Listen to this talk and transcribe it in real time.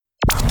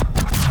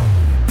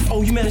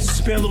Oh, you managed to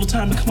spare a little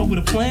time to come up with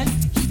a plan?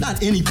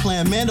 Not any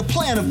plan, man. The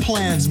plan of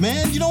plans,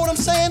 man. You know what I'm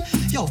saying?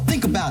 Yo,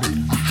 think about it.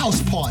 A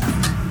house party.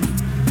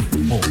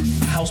 Oh,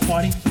 house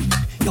party?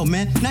 Yo,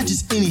 man, not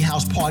just any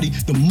house party.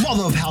 The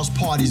mother of house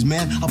parties,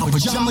 man. A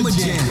pajama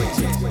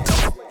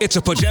jam. It's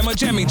a Pajama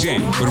Jammy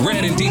Jam with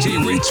Red and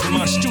DJ Rich from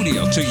our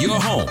studio to your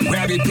home.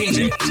 Grab your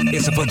PJs.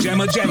 It's a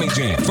Pajama Jammy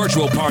Jam.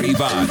 Virtual party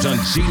vibes on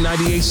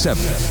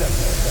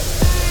G98.7.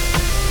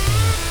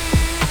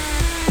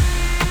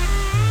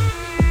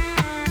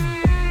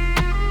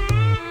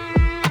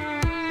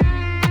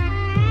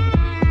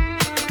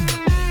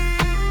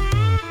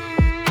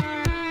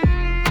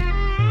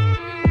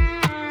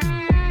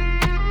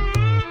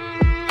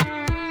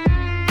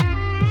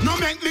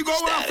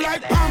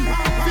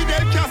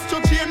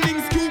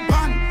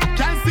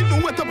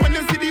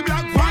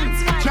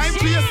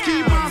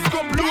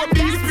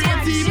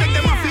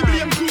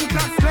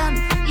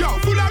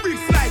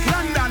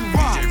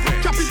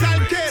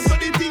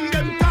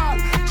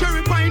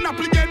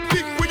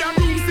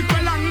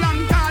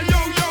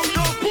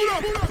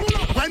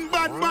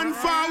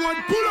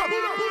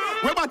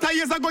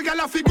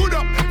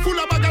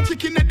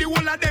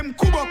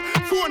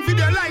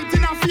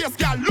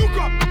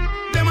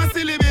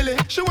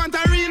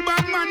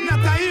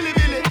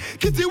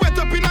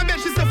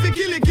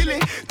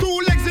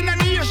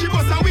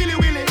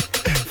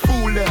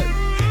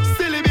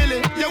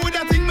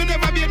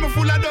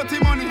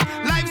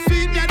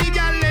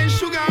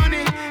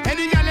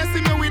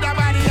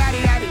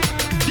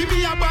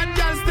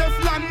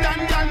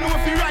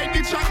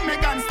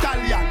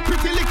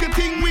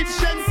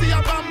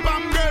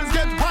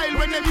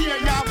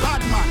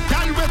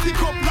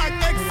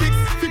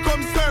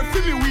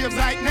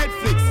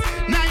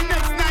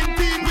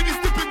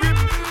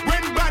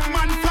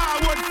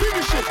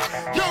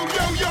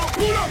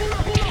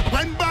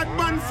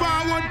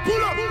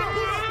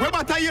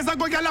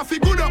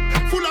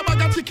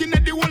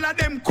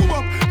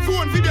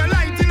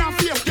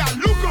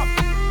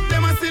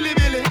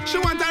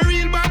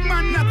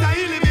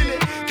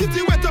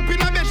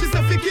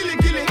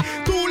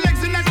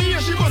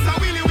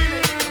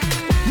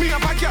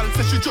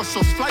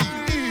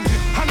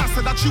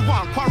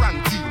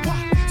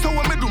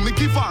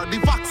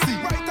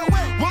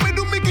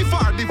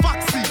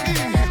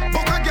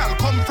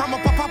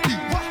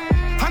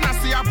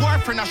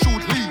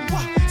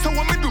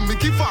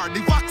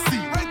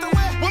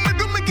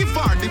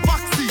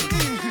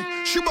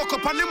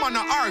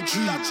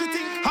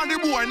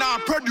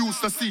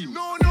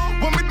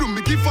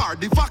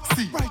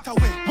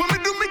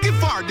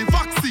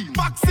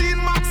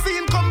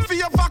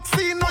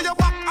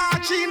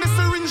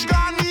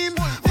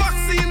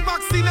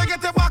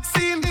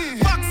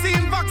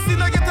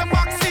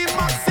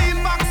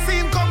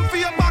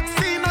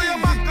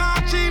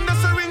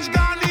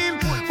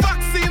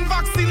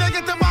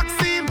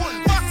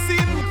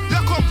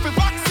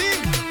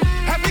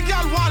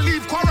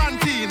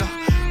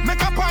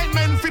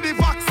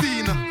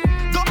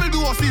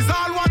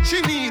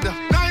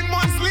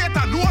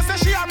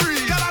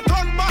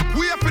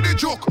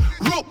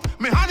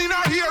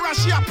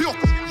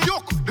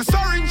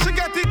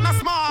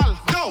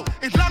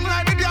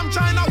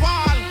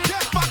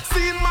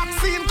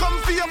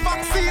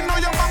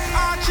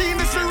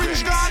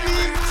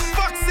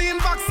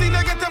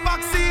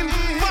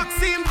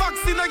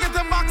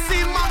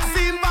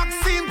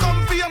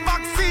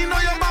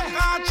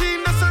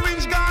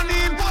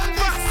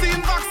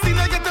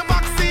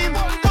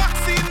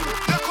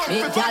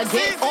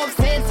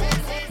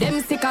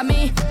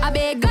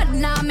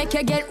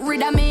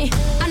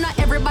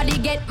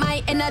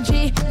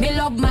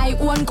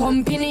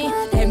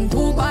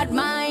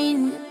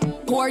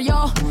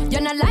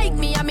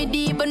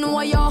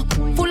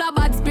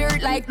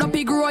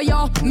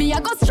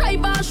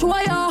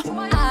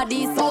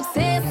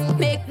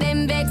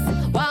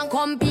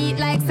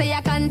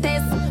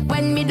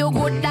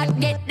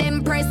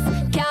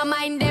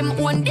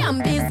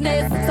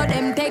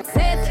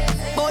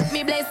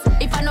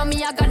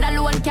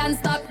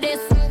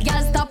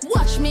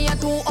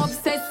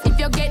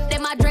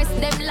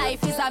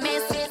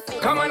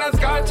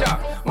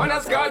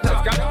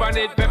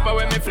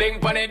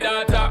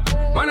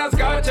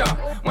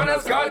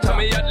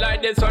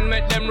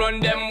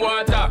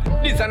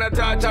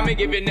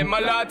 Giving them a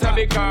lot of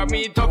because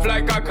me tough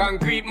like a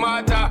concrete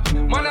mortar.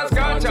 Man a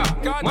scorcher,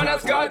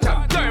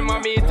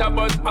 thermometer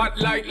buzz hot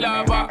like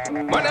lava.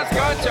 Man a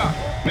scorcher,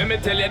 let me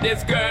tell you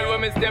this girl,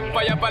 when me step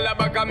fire fall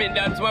back on me,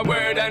 that's my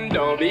word. And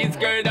don't be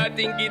scared, I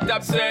think it's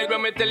absurd.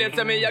 When me tell you,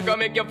 say me, I gonna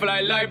make you fly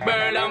like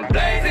bird. I'm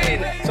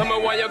blazing, so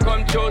me want you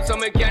come through, so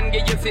me can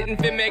get you sitting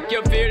to make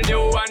you feel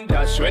new. And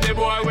dash with the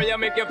boy where you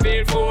make you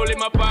feel full. In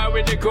my power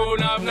with the cool,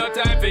 now have no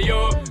time for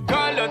you.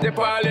 Call out the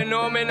pal, you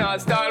know me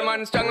not stall.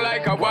 Man strong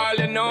like a wall,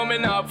 you know me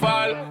not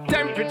fall.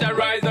 Temperature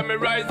rise and me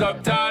rise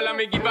up tall, and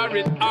me give her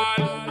it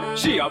all.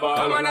 She a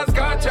ball. Man a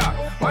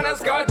scotcha,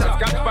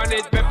 scotch pan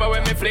it, pepper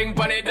when me fling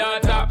pan it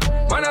data.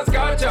 Man a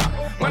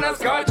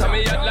scotcha,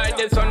 me hot like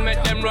the sun,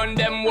 make them run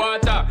them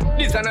water.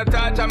 This This and a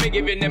touch, I'm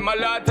giving them a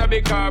lot to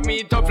because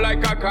me tough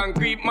like a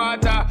concrete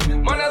mortar.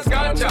 Man a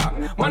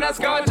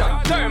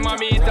scotcha,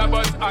 thermometer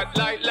but hot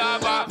like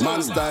lava.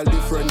 Man style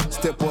different,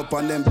 step up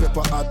and then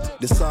pepper hot.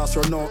 The sauce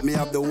run out, me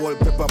have the whole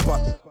pepper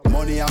pot.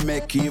 Money I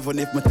make even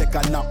if me take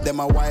a nap. Then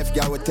my wife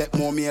girl will take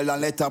more meal and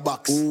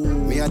letterbox.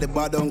 Me a the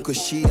bad uncle,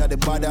 she a the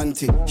bad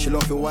auntie. She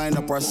love to wind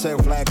up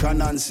herself like a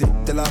Nancy.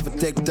 Tell her to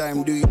take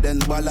time, do it then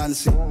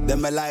balance it.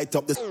 Then me light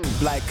up the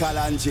like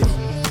Kalanji.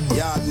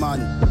 Yard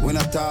man, we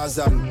not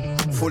Tarzan.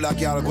 Full of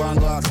girl, go and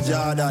go ask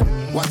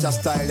Jordan. Watch a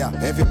style ya,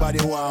 everybody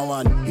want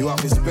one. You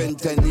have to spend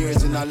 10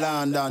 years in a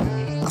London.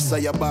 I say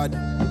you bad,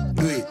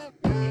 do it.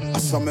 I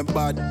saw me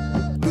bad,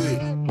 do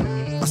it.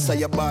 I say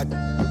you bad,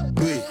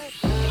 do it.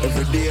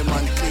 Every day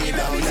man clean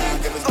down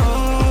like every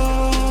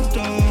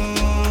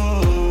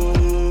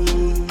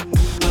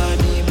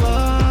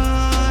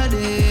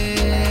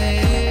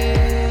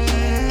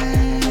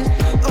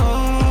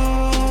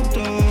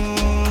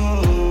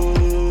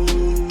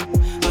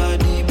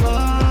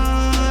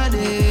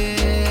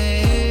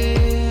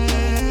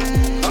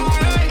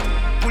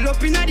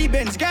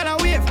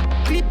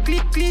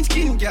clean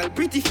skin, girl,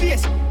 pretty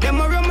face.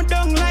 Them a run me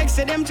down like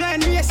say them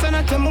giant race. And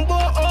I tell me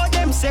about all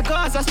them say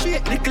cause I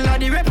straight. Little of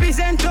the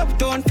represent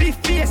uptown,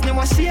 fifth face.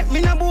 Never shape me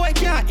no boy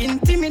can't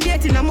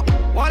intimidate. I'm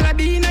all I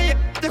be in a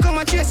to come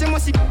and chase. You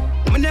must see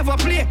me never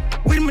play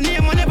with my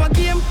name, I never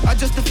game. I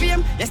just the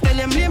fame. You tell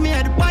them lay me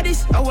at the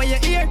bodies. I wear your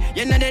ear,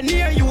 you're not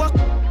near. You walk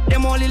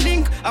them only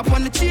link up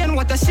on the chain.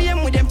 What a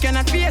shame with them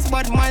cannot face.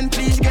 But man,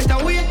 please get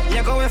away.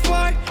 You going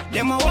far.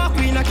 Them a walk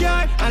in a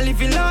car and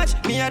living large.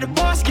 Me at the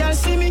boss, girl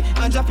see me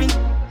and dropping.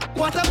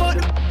 What about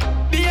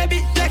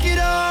baby, take it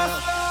off.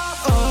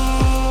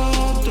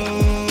 Oh, the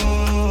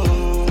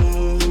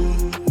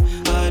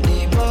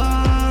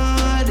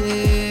body.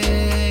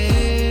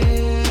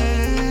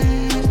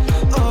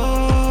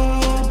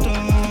 Oh,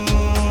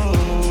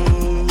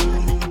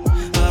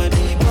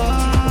 the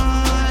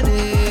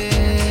body.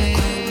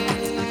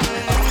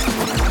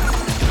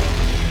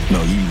 No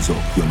ease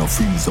up, you no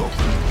freeze up.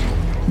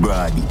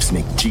 Broad hips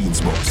make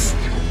jeans bust.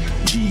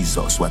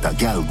 Jesus, what a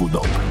gal good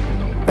up.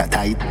 That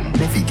height,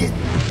 never get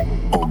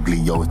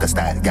ugly out the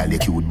style, gal you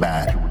cute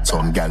bad.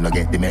 Some gal no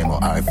get the memo,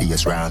 our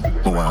face round.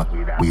 More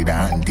with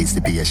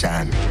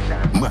anticipation.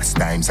 Most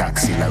times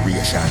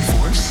acceleration.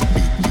 Force,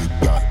 big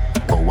gal,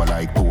 power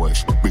like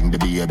Porsche. Bring the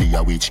baby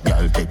a witch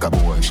gal, take a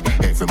Porsche.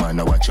 Every man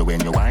a watch you when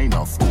you whine,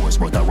 of course.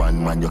 But a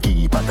one man you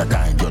keep at a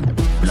time. Your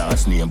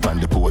last name on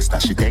the poster,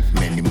 she take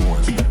many more.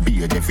 Big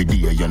beard every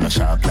day, you no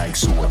sharp like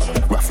sword.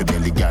 Raffy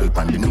belly gal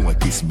pan the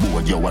notice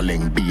board. You a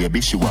leng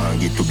baby, she want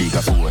get too big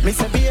a Ford. Me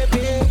say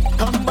baby,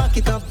 come back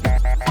it up.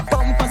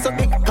 Bumper so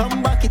big,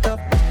 come back it up.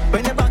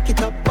 When you back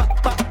it up,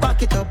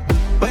 back it up.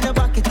 When you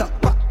back it up,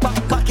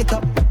 back it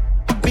up.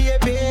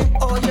 Baby,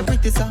 oh you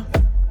pretty sir.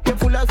 You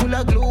full of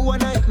glue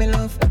and I me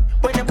love.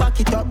 When you back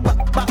it up,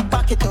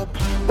 back it up.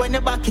 When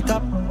you back it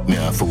up. Me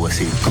a force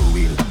it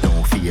cruel.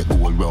 Don't fear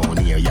gold round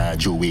here, yeah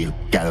jewel.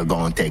 Gal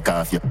gon' take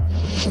off your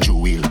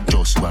jewel.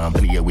 Just want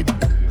play with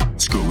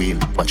screw wheel.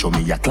 Watch how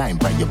me a climb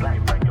by your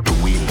two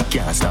wheel.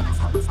 Can't stop.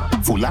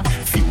 Full of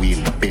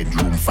fuel.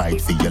 Bedroom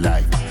fight for your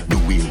life. The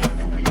wheel.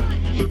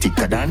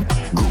 Thicker than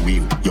go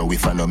wheel. Yo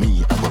if I know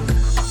me, I go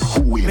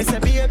who will? Me say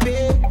baby,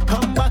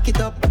 come back it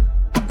up.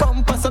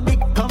 Bumper so big,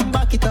 come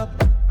back it up.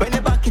 When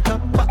you back it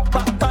up,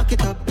 back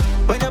it up.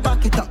 When you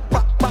back it up,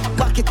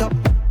 back it up.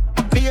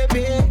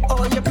 Baby,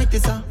 oh you pretty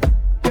sir.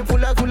 You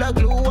full of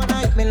glue and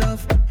I me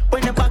love.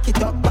 When you back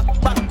it up,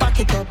 back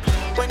it up.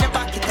 When you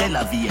back it up. Tel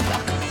Aviv,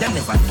 them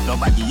never hit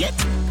nobody yet.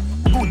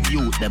 Good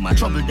youth, them a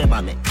trouble, them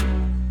a make.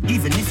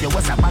 Even if you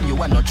was a man, you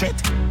want no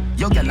threat.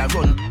 You gonna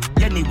run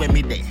anywhere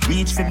me there.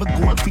 Reach for me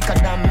goal quicker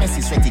than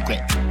Messi sweaty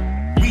crap.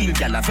 Real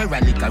gal a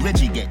Veronica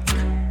Reggie get.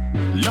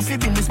 Love you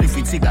business me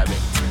with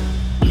cigarette.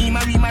 Me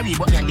marry,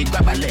 but then they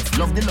grab a left.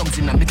 Love the lungs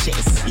in my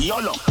chest.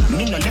 YOLO,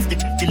 me no left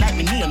it. They like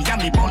me name, damn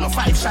me born no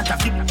 5 shot a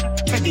flip.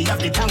 Teddy have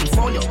the town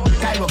for you.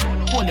 Cairo,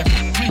 Polia,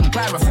 Green,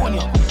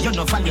 California. You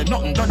no value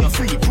nothing, done your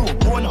free pro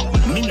bono.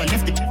 Me no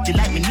left it. They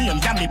like me name,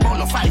 damn me born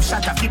no 5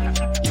 shot a flip.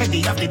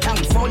 Teddy have the town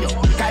for you.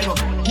 Cairo,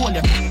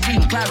 Polia,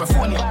 Green,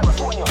 California.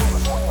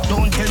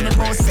 Don't tell me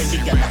about say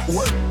the gal at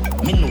work.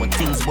 Me know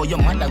things but your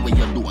mother when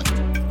you don't.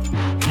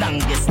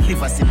 Longest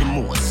live see the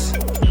most.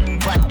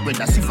 Bad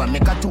brother silver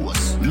make a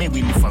toast. May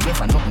we live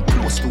forever, nothing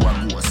close to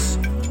a ghost.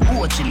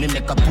 Coaching me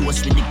make a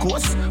post with the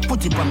course.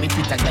 Put it on me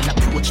Twitter, girl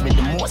approach me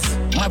the most.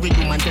 Married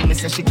woman tell me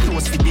say she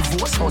close for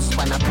divorce.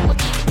 Husband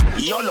approach.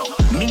 YOLO,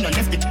 me no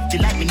left it. She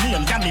like me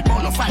name, damn me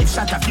born no 5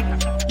 shot a flip.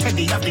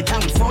 Teddy have the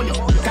town for you.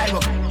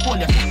 Cairo,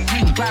 Polia,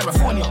 Green,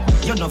 California.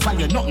 You no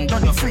value nothing,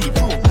 done your free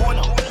pro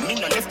bono. Me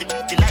no left it.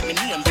 She like me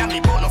name, damn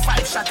me born no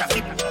 5 shot a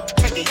flip.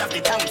 Teddy have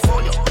the town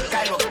for you.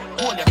 Cairo,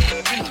 Polia,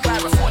 Green,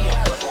 California.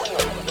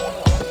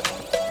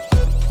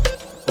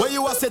 When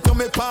you a say to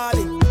me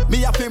party, me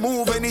have to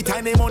move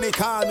anytime the money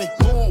call me.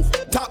 Move,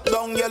 top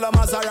down yellow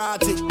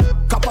Maserati.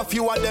 Cop a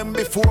few of them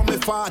before me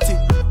 40.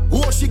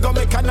 Oh, she gon'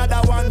 make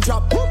another one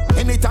drop.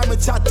 Anytime we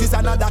chat is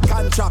another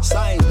contract.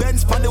 Sign.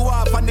 Benz pan the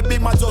wharf and the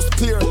beam are just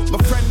clear. My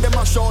friend them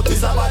a short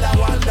is about that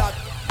one that.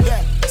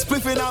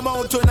 spliff in a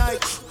mouth tonight.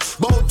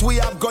 Both we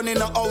have gone in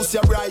the house,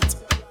 you're right.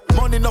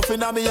 Money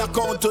nothing on me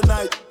account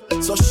tonight.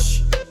 So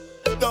shh,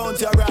 don't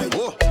you right.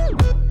 Whoa.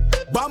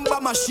 Bam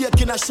bam a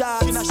shake in a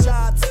shot,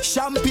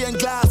 champagne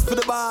glass for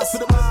the boss,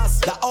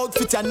 The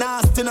outfit are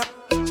nasty, no.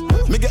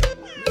 Me get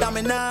damn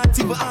me not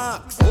even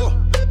ask.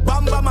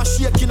 Bam bam a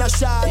shake in a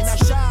shot,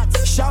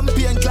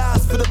 champagne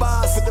glass for the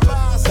boss,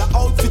 The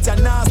outfit are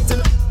nasty,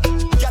 no.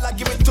 Gyal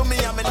give it to me,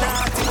 I'm not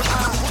even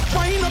ask.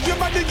 Wind up your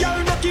body,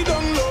 gyal, rock it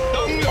down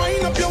low.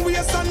 Wind up your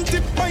waist and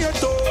tip by your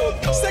toe.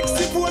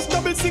 Sexy pose,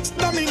 6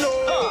 domino.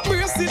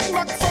 Brace it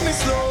back for me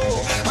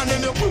slow, and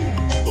then you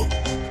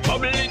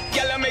bubble it,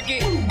 gyal, make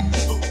it.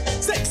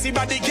 Sexy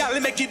body, gyal,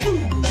 make it.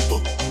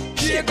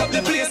 Shake up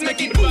the place,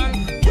 make it bang,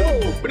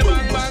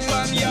 bang, bang,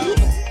 bang, yo.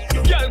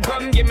 Gyal,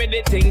 come give me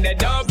the thing that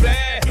don't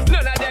play.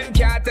 None of them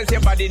can't test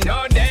your body,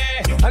 no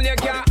day. And you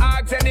can't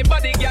ask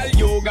anybody, gyal.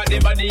 You got the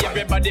body,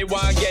 everybody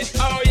want get.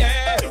 Oh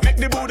yeah, make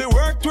the booty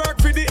work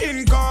for the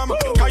income.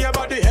 Cause your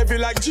body heavy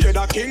like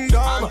Jada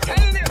Kingdom.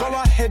 Go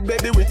ahead,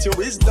 baby, with your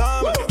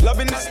wisdom.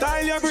 Loving the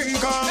style you bring,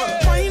 come.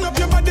 Wind up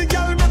your body,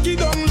 gyal, rock it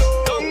down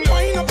low.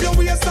 Wind up your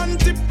waist and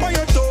tip by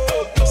your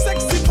toe.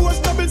 Sexy pose,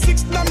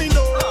 6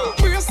 domino.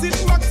 Brace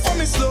it back for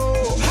me slow,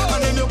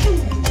 and then you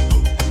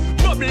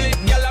bubble it,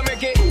 gyal,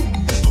 make it.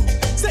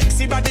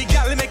 Sexy body,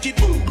 gyal, make it.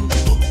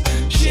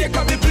 Shake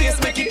up the place,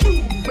 make it.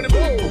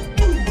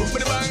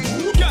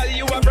 Gyal,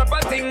 you a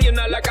proper thing, you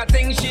know like a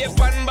thing. Shape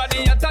and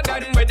body hotter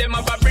than where them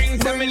have a bring.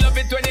 Tell me love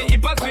it when you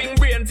hip a swing,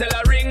 brain tell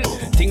a ring.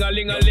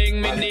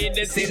 Ting-a-ling-a-ling, me need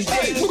this in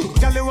thing.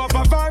 Gyal, you have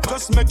a vibe,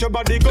 just make your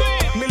body go.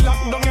 Me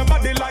lock down your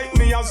body like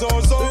me as so.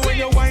 When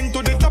you wind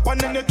to the top and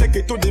then you take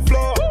it to the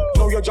floor.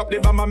 Now you drop the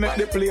bomb and make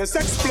the place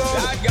explode.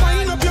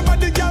 Wind up your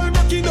body, gyal,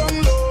 rock it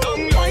down low.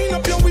 Wind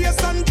up your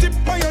waist and tip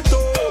by your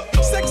toe.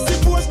 Sexy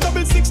pose,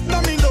 6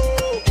 domino.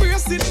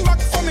 Brace it back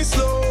for me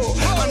slow,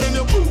 and then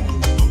you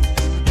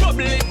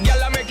bubble it,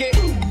 gyal, make it.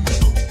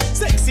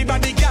 Sexy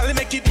body, gyal,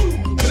 make it.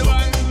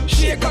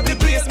 Shake up the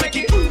place, make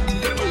it.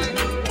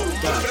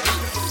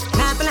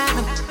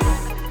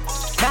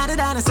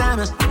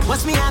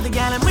 What's me out the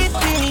gal and with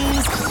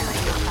things?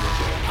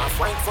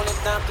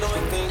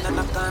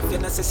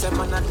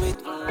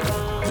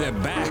 They're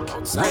back,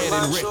 Red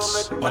and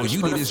Rich. All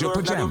you need is your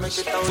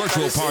pajamas.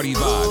 Virtual party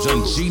vibes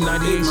on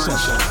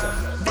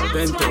G98.7.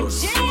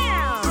 Bentos,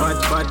 bad,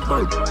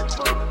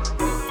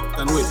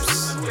 and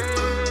whips.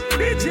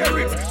 DJ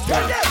Rich,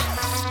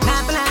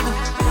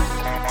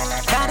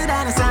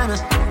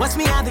 What's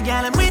me out the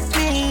gal and with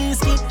things?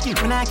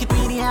 Keep when I keep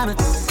pretty hammer.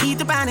 Eat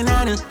the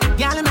banana.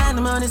 Gal man,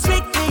 the money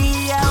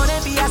strictly. I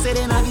wanna be, I said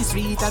it might be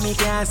sweet. I make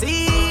you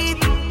see.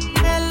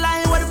 Hell,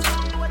 I what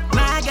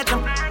I get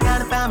them.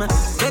 Got a family.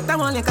 Get that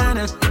one, you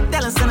kinda.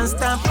 Tell us and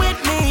stop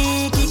with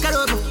me. Kick it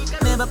over.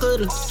 Never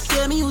could.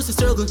 Yeah, me used to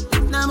struggle.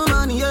 Now my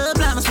money up,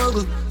 like my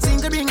struggle.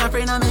 Single bring a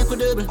friend, I make a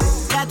double.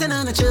 Got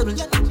another trouble.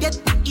 Get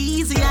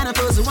easy and a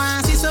puzzle.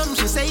 One see something,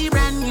 she say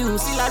brand new.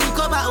 Still I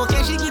recover,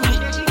 okay, she give me.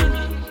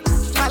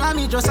 Follow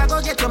me, just I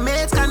go get your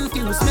mates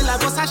confused. Me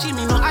like go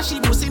sashimi, no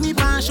ashibu, see me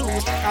pan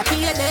shoes. I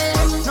pay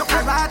them, no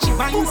Karachi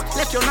vines.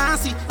 Left your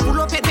Nancy, pull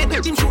up a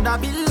bed, team should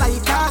have been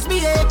like Cosby.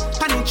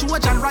 Panic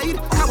Trojan ride,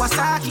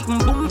 Kawasaki,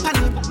 boom,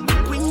 panic.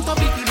 Queen to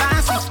Vicky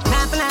Bansi,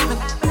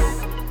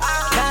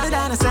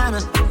 Got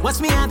Simon. What's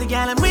me out the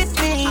gal and with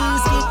me?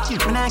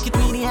 When I keep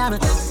pretty hammer.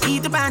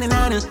 Eat the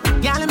banana.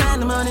 Gal man,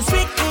 the money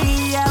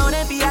strictly. I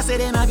wanna be, I say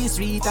them I be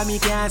sweet, I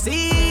make you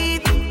see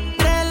it.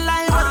 Tell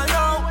life,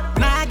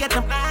 now I get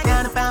them,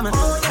 got a family.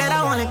 Said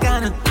I want it,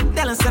 kinda.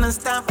 Tell us and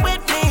stop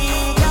with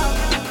me.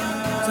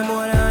 Some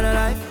boy on a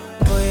life.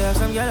 Boy, have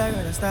some girl I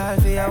run style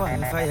for your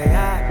wife, for your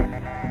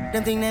yard.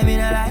 Them think they mean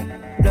a lie.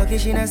 Lucky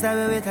she not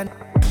stab with her.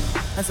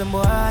 And some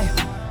boy,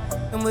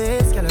 them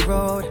ways girl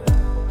road.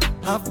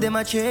 Half them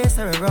a chase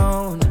her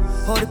around.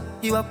 Hold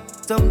you up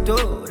some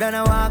toe, then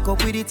I walk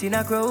up with it in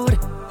a crowd.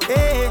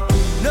 Hey,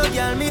 no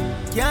girl me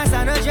can't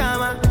stand no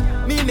drama.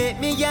 Me make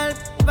me girl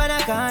for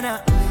the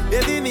corner.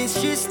 Baby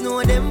miss she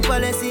know them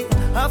policy.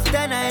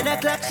 After 9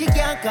 o'clock she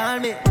can't call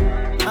me.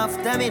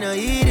 After me no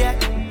eat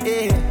that,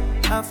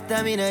 yeah.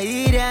 After me no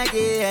eat that,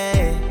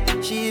 yeah.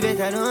 She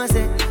better know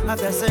say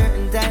after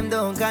certain time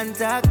don't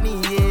contact me,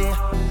 yeah.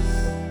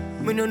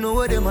 Me no know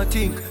what them a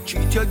think.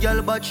 Treat your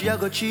girl but she a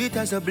go cheat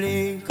as a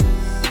blink.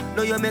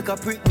 Now you make a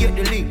prick get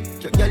the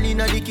link. Your girl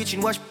inna the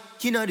kitchen wash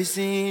inna the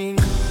sink.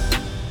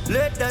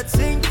 Let that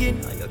sink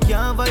in. You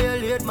can't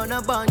violate man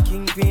a born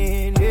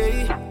kingpin,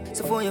 hey.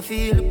 So for you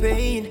feel the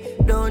pain,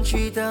 don't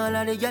treat all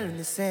of the girl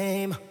the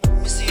same.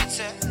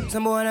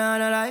 Some boy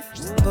on a life.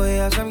 Boy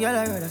have some girl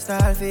I run a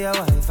style for your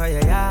wife or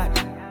your yard.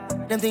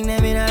 Them think they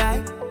mean a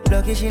lie.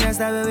 Lucky she not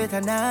stab with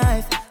a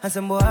knife. And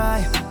some boy,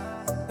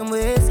 them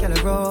ways girl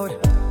a road.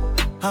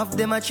 Half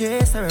them a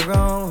chase her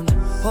around.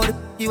 Hold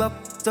you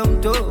up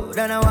some toe,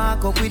 then I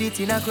walk up with it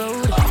in a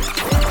crowd.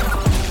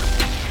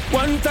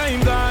 One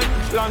time gone,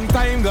 long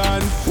time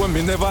gone. When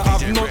me never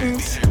have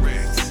nothing.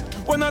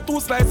 One or two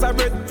slices of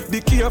bread.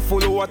 Be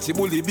careful what you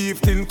bully beef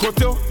thin cut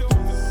you.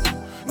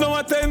 Now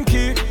a 10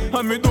 key,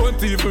 and me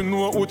don't even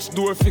know which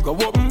door figure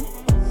open.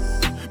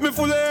 Me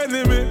full of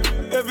enemy.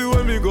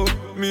 Everywhere me go,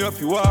 me have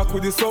to walk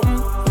with the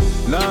something.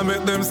 Now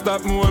make them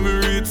stop me when me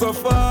reach so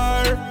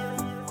far.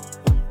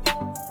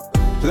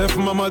 Left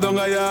mama down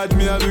a yard,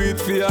 me a do it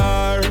for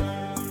her.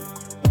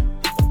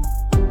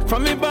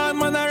 From me band,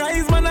 man I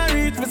rise, man I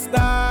reach me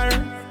star.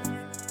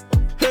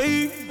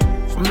 Hey,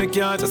 from me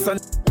can't just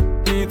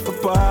need for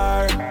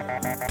par.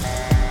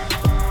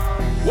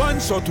 One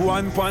shot,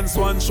 one pants,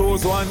 one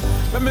shows one.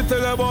 Let me tell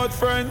you about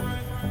friend.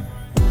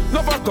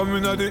 Never come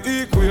in the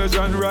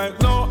equation right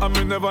now, and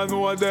me never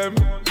know them.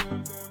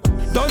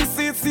 Don't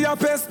see it, see I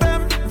pest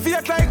them.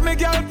 Fake like me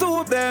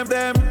girl to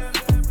them.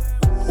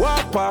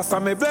 Walk past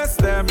and me bless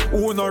them.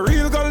 Who no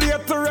real go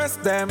late to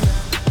rest them.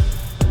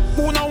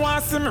 Who no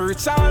want see me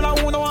rich all and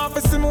who no want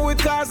to see me with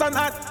cars and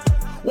hat.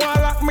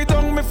 One lock me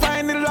down, me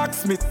find the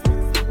locksmith.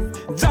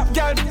 Drop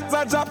girl,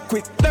 a drop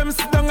quick. Them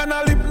sit down and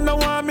a lip, no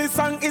want me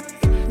song it.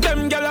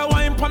 Them girl a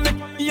wine pon the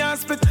and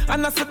split.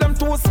 And I see them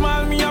too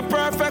small, me a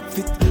perfect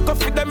fit. Go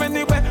fit them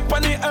anywhere,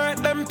 pon the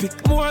earth them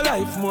pick. More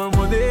life, more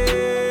money.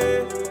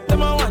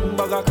 Them a one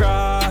bag of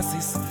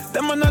crosses.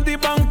 Them a not the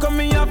bank,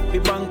 me have the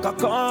bank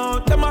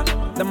account. Them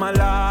a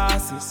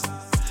losses.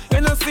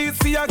 You know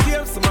see a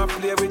game, so I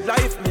play with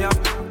life. Me have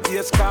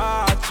TH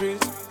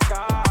cartridge.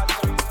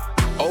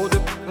 How the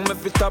me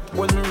fit up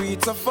when me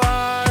reach so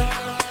far.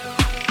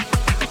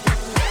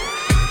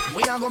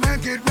 We are gonna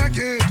make it.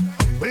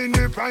 Win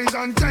the prize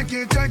and take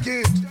it.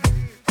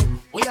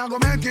 We are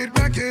gonna make it.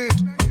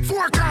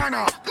 Four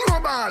corner,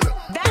 global.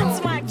 That's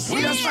what G.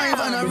 We are strive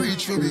and a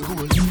reach for the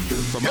goal.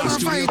 From our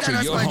studio to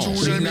your home,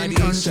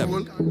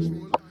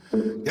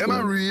 G98.7. Them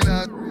a real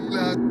lad.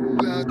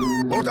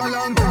 But a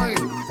long time,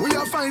 we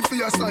a fight for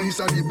your slice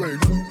of the bread.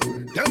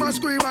 Them a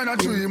scream and a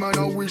dream and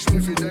a wish me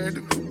fi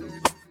dead.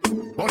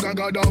 But I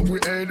got off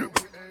with head.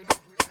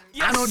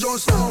 Yes. I know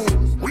just now,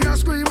 we a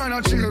scream and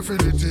a cheer for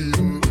the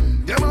team.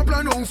 Them a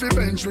plan out fi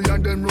bench we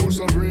and them roll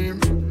supreme.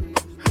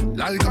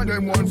 Like a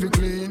them want fi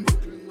clean.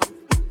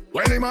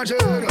 Well imagine,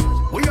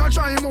 we a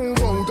try move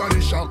out of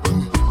the shock.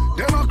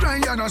 Them a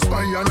cry and a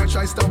spy and a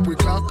try stop we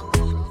clock.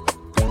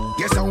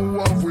 Guess how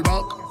off we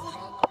back.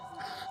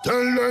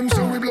 Tell them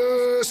so we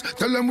bless.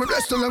 Tell them we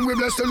bless. Tell them we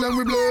bless. Tell them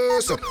we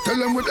bless. Tell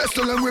them we bless.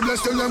 Tell them we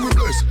bless. Tell them we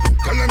bless.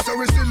 Tell them so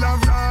we still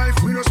have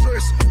life. We no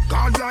stress.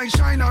 God light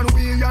shine and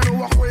we ya no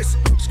walk west.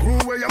 Screw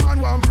where your man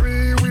want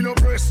free. We no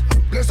press.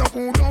 Bless up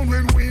who down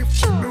when we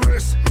the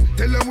rest.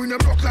 Tell them we no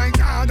block like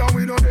God and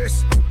we no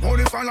this.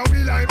 Only follow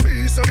we like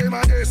peace so them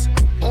a this.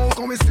 How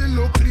come we still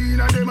look clean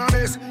and them a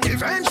mess?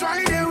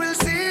 Eventually they will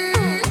see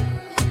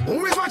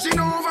who is watching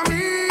over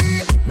me.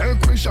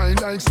 Make we shine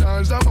like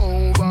stars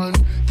above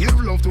and give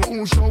love to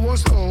who show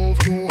us love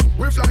to.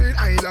 We flying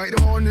high like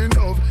the morning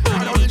dove.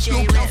 And our rich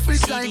look tough,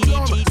 it's like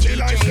love.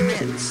 Till I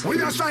say, we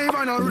are strive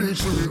and a reach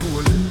to the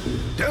goal.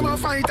 Them a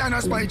fight and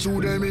a spite through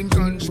them in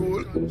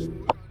control.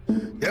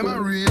 Them a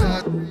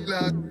real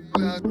lad.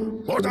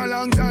 But a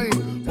long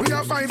time, we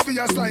a fight for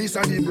your slice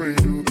of the bread.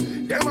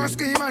 Them a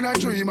scheme and a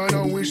dream and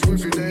a wish we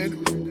fi dead.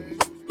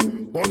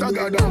 But I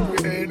got down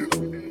with head.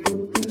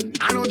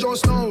 I know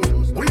just now,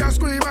 we a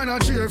scream and a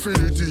cheer for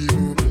the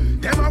team.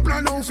 Them a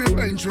plan out fi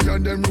bench we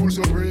and them rule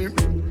supreme.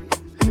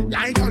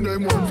 Like and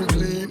them want fi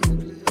clean.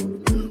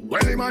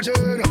 Well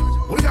imagine,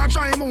 we a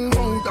try move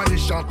out of the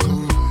shock.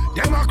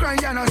 Them a cry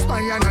and a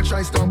spy and a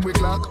try stop we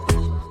clock.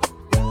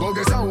 But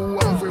guess how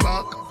off we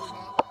back.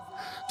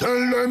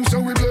 Tell them so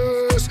we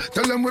bless.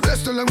 Tell them we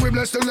bless. Tell them we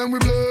bless. Tell them we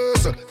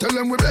bless. Tell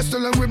them we bless.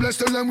 Tell them we bless.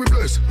 Tell them we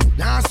bless.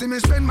 Now see me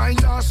spend my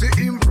last to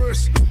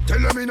impress. Tell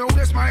them me no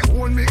bless my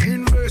own me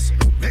invest.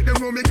 Make them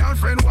know me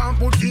girlfriend want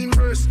put in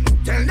verse.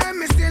 Tell them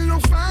me still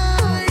look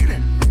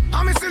fine.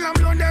 And me still am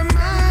blow them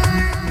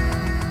mind.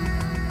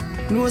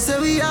 No say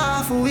we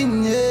have to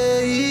win,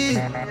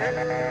 yeah.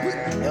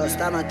 Yo,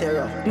 Stammer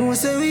Terror. No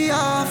say we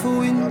have to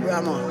win. Yo,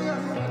 Brahma.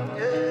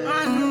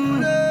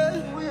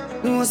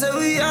 No say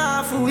we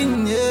have to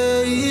win,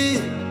 yeah.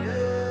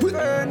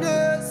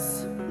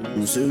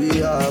 No say we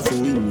have to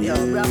win, yeah.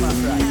 Yo, Brahma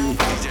Fry.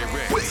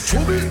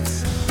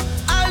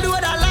 I'll do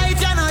the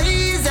life, you know,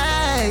 easy.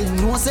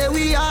 No say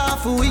we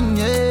have to win,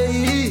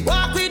 yeah.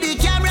 Walk with the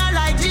camera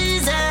like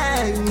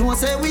Jesus. No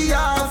say we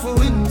have to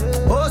win.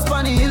 House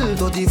on the hill,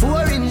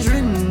 34-inch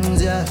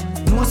rims, yeah.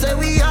 No say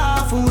we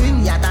have to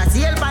win. Yeah, that's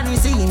the help on the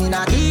scene,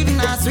 not even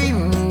a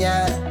swim,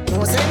 yeah.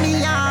 No say we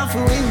have to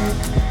win.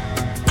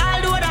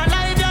 I'll do the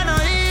life, you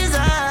know, easy.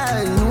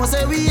 No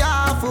say we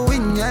have to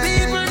win, yeah.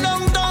 People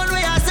downtown,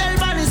 we are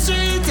self on the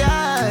street,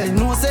 yeah.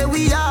 No say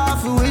we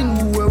have to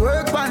win. We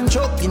work and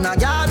chuck in a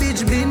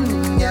garbage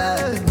bin,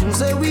 yeah. No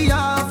say we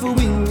have to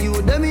win.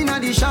 You them in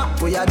the shop,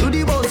 where you do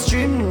the bus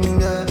trim,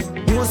 yeah.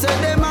 No say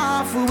them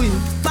have to win.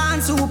 Pan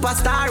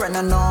superstar and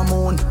a no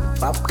moon.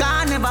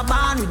 Popcorn never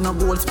born with no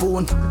gold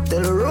spoon.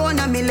 Tell around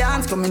a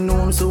millions coming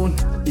home soon.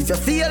 If you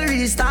feel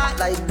restart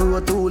like Pro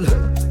Tool.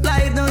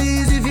 Life no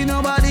easy if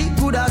nobody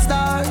could have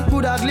start,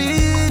 could have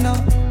clean up.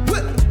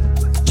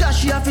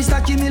 Josh, you have to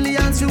stack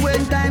millions for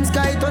when times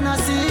sky turn a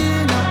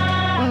scene.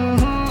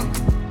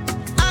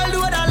 I'll do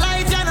the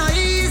life, you know,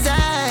 easy.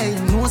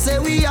 No say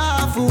we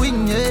have to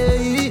win,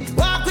 yeah.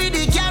 Walk with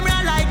the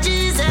camera like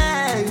Jesus.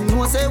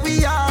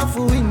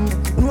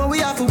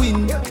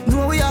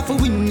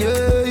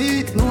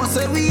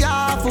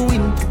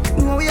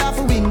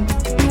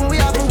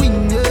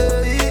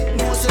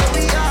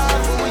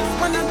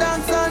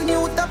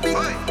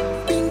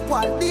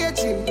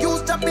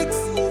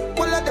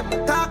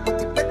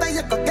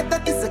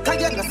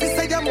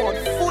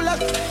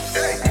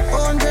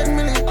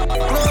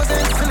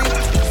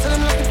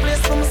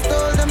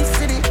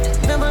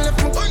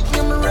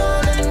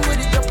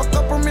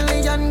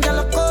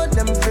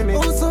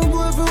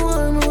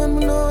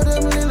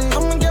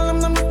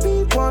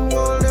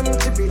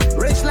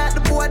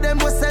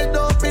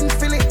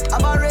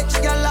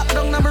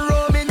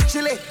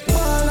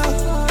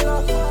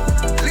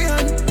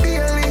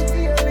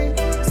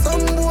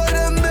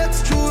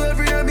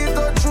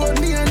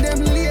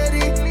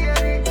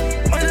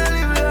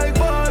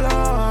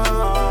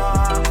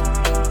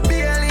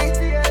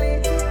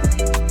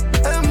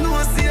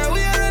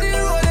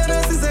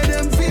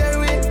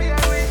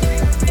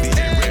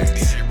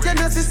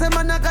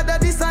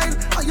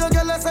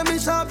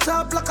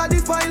 of the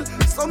file.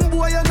 Some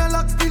boy and a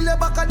lock still the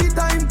back of the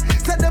time.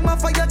 Set them a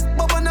fire,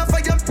 but on a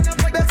fire.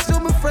 Best show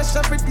me fresh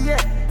every day.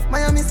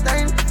 Miami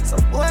style.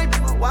 Some boy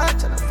them a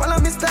watch and a follow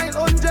me style.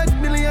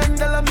 $100 million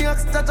me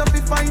ask that up be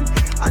fine.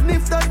 And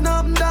if that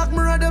not dark, me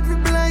rather be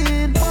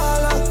blind.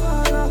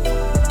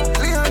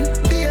 Leon,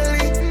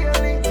 Bailey.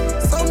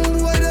 Some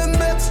boy them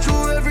bets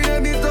true every day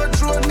me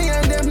touch road. Me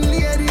and them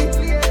lady.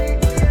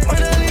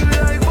 When I live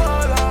like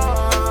baller.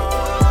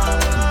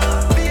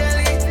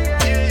 Bailey.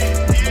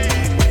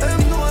 Them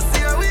know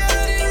see we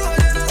are the road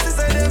and us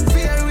say them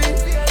fear we.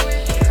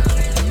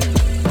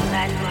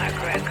 Landmark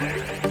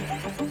Records.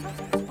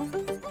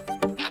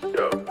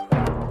 Yo.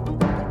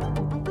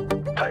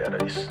 Tired of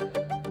this.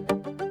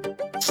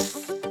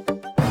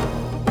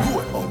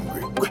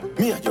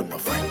 Me and you no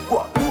friend.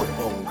 What? Who is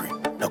hungry?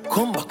 Now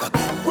come back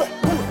again. Who is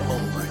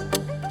hungry?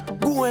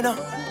 Go in now.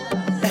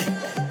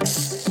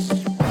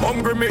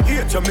 Hungry me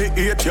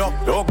eat ya.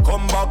 Don't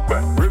come back.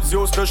 Ribs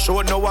used to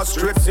show now a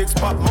straight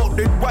 6-pack. Mouth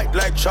it white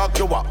like chalk.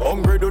 You are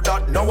hungry do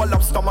that. Now a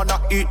lobster man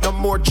not eat no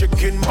more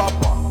chicken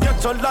baba.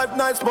 Yet your life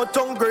nice but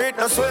hungry it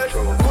no sweat.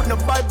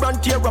 Couldn't buy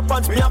brand tear up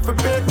pants me have to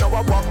pay. Now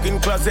I walk in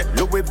closet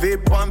Louis V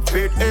pant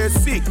fit.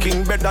 AC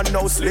king bed and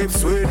now sleep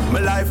sweet. My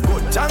life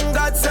good. Thank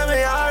God say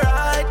me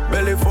alright.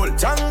 Belly full.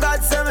 Thank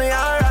God say me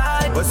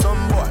alright. But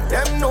some boy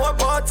them know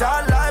about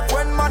our life.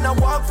 When man I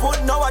walk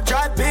foot now I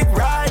drive big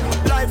ride.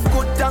 Life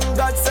good. Thank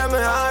God say me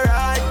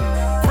alright.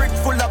 Brick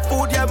full of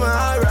food, yeah, me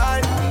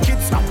alright.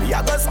 Kids happy,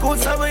 I go school,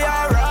 so we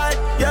alright.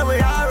 Yeah,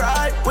 we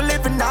alright, we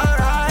living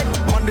alright.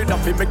 Monday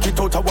nothing make it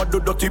out, I want the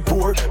dirty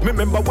poor. Me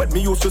remember when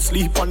me used to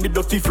sleep on the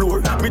dirty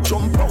floor. Me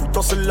jump out,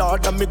 hustle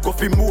Lord, and me go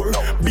for more.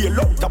 Bail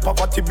out of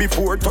poverty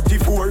before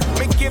 34.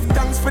 Me give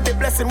thanks for the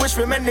blessing, wish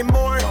me many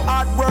more.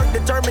 Hard work,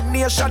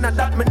 determination, and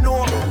that me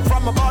know.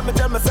 From above, me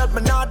tell myself,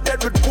 me not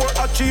dead with poor.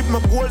 Achieve my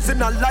goals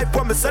in a life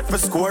when me set for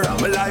score.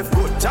 My life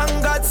good,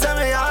 thank God, say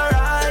me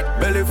alright.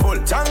 Belly full,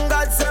 thank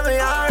God, say me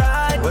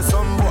alright. But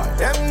some boy,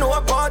 them know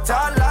about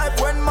our life.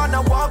 When man I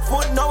walk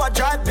foot, now I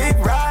drive big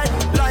ride.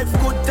 Life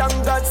good, thank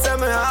God, say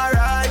me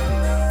alright.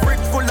 Brick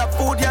full of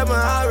food, yeah, me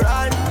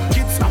alright.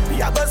 Kids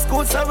happy, I go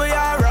school, so we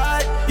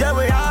alright. Yeah,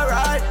 we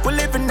alright, we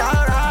living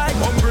alright.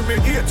 Hungry me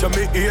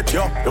eat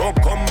ya. Don't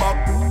come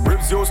back.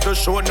 Ribs used to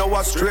show now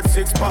a straight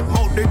 6-pack.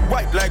 Mouth it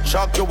white like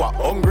chalk. You are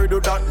hungry do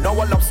that. Now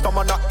a lobster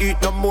man not eat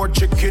no more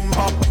chicken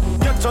bop.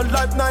 Yet your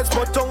life nice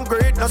but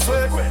hungry it no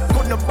sweat.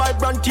 Couldn't buy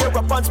brand tear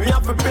up pants me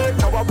have to pay.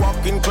 Now I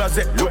walk in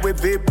closet Louis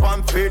V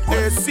pant fit.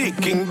 AC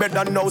king bed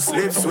and now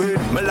sleep sweet.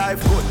 My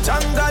life good,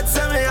 thank God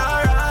say me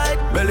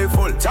alright. Belly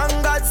full, thank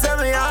God say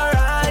me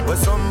alright. But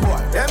some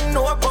boy them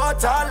know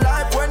about our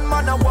life. When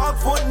man I walk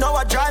foot now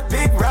I drive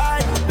big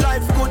ride.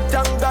 Life good,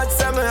 thank God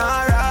say me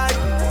alright.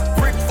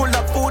 Brick full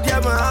of food, yeah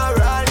me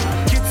alright.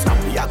 Kids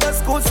happy, I go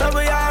school, so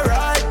we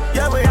alright.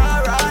 Yeah we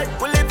alright,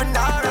 we living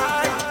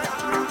alright.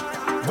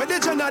 Where the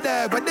Jenna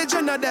there, where the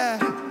Jenna there?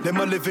 Them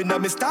a living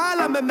on me style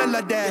and me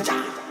melody.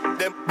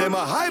 Them a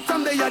hype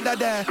from the yada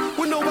there.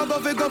 We know what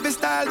go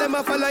style, them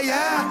a follow,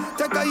 yeah.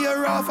 Take a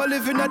year off, a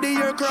living at the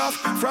aircraft.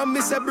 From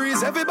Mr.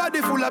 Breeze,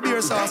 everybody full of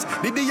beer sauce.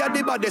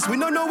 The baddest, we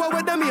don't know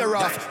what them here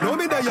off. No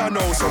me there you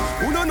know, so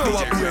who don't know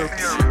what beer.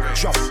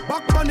 Drop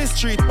back on the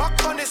street.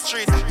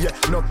 Yeah,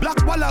 no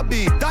black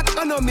wallaby, that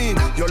I know mean.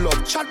 You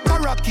love chat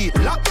parakeet,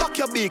 lock back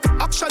your beak.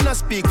 Action and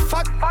speak,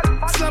 fat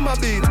slam a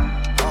beat.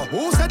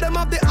 Who said them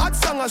have the hot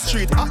song on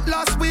street? At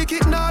last week,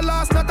 it now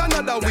last, not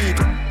another week.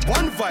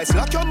 One voice,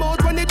 lock your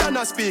mouth when it done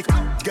a speak.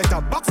 Get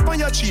a box on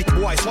your cheek,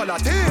 boy, swallow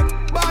tape.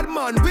 Bad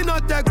man, we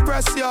not take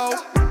press, yo.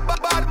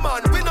 Bad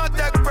man, we not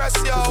take press,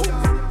 yo.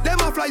 Them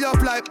a fly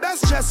up like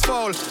best chest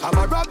fall. I'm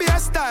a Robbie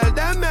style,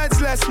 them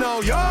heads less now,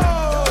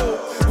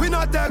 yo. We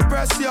not take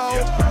press,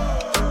 yo.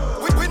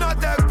 We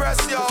not take press,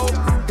 yo.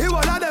 He all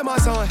of them are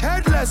some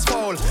headless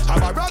foul.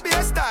 I'm a Robbie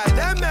style,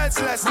 them heads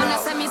less now. Man,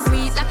 I say me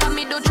sweet, like a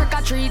me do trick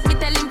or treat. Me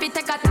tell him fi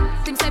take a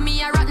him say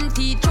me a rotten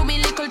teeth. Chew me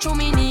little, chew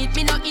me neat.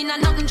 Me not in a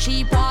nothing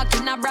cheap. Walk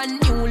in a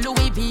brand new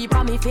Louis V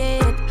pa me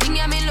feet. Thing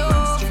ya me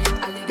love,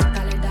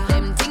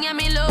 them thing ya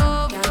me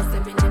love.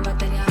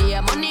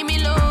 Yeah, money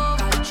me love.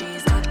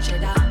 Cheese not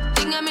cheddar.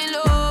 Thing ya me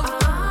love.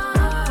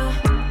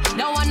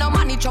 Don't want no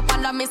money chop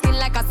under me skin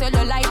like a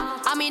cellulite.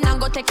 I mean I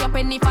go take your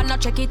penny if I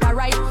not check it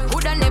alright.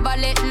 Woulda never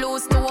let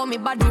loose to hold me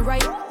body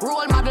right.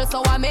 Role model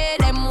so I made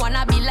them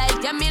wanna be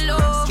like yeah me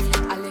love.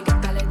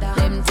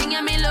 Them thing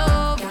ya me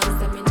love.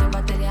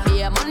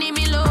 Yeah, money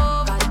me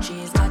love.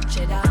 Cheese not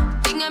cheddar.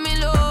 Thing ya me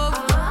love.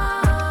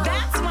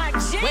 That's my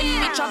jam. When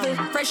me travel,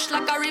 fresh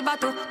like a river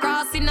too.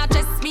 Crossing a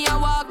chest, me a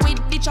walk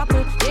with the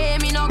chapel. Yeah,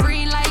 me no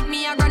green like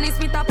me a Granny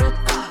Smith apple.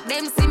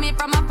 Them see me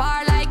from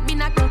afar like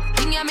binacle.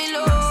 Thing ya me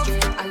love.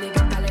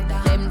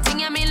 Them thing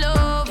ya me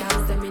love.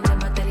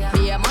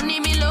 Yeah, money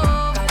me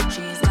love.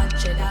 Cheese not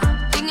cheddar.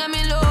 Thing ya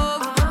me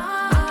love.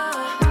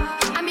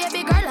 I'm a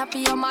big girl up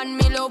your man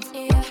me love.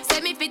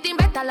 Say me fitting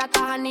better like a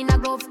hand in a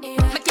glove. Me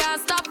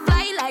can't stop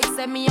fly like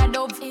say me a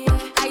dove.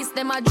 Ice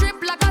them a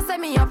drip like a say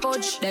me a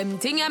fudge. Them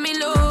thing ya me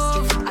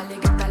love.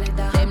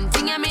 Them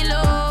thing ya me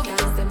love.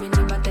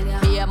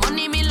 Yeah,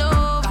 money me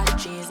love.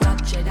 Cheese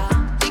not cheddar.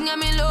 Thing ya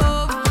me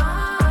love.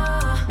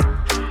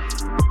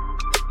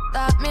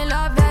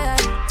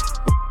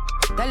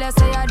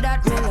 say you're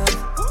that me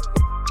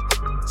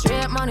love.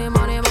 Straight money,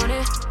 money,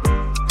 money.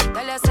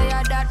 Tell you say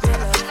you're that me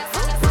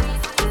love.